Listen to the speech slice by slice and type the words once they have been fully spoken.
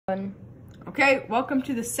Okay, welcome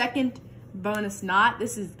to the second bonus knot.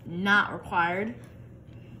 This is not required.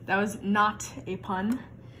 That was not a pun.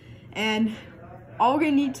 And all we're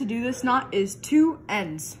gonna need to do this knot is 2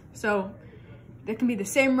 ends. So they can be the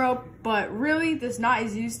same rope, but really this knot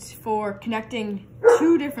is used for connecting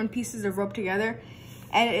 2 different pieces of rope together,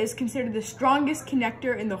 and it is considered the strongest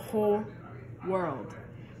connector in the whole world.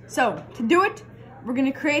 So to do it, we're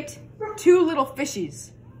gonna create 2 little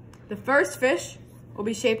fishies. The first fish will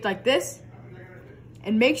be shaped like this,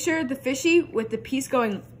 and make sure the fishy with the piece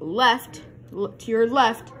going left to your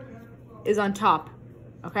left is on top.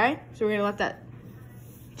 Okay, so we're gonna let that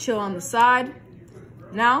chill on the side.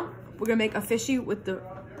 Now we're gonna make a fishy with the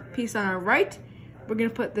piece on our right. We're gonna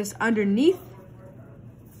put this underneath,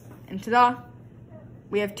 and ta-da,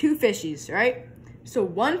 we have 2 fishies, right? So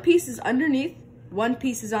one piece is underneath, one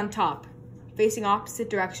piece is on top, facing opposite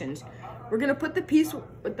directions. We're gonna put the piece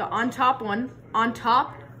with the on top one on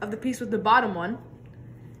top of the piece with the bottom one.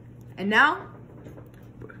 And now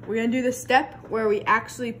we're gonna do the step where we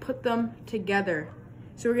actually put them together.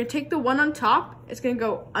 So we're gonna take the one on top, it's gonna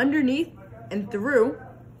go underneath and through,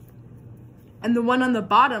 and the one on the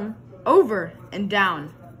bottom over and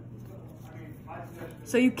down.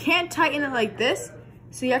 So you can't tighten it like this,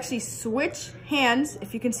 so you actually switch hands.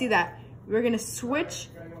 If you can see that, we're gonna switch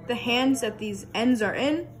the hands that these ends are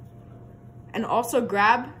in, and also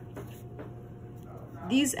grab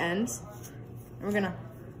these ends, and we're gonna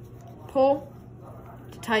pull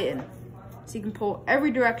to tighten. So you can pull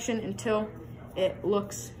every direction until it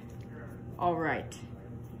looks all right.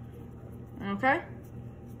 Okay?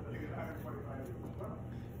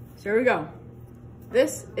 So here we go.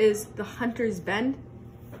 This is the hunter's bend,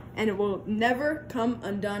 and it will never come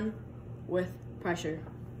undone with pressure.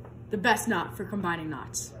 The best knot for combining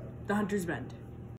knots, the hunter's bend.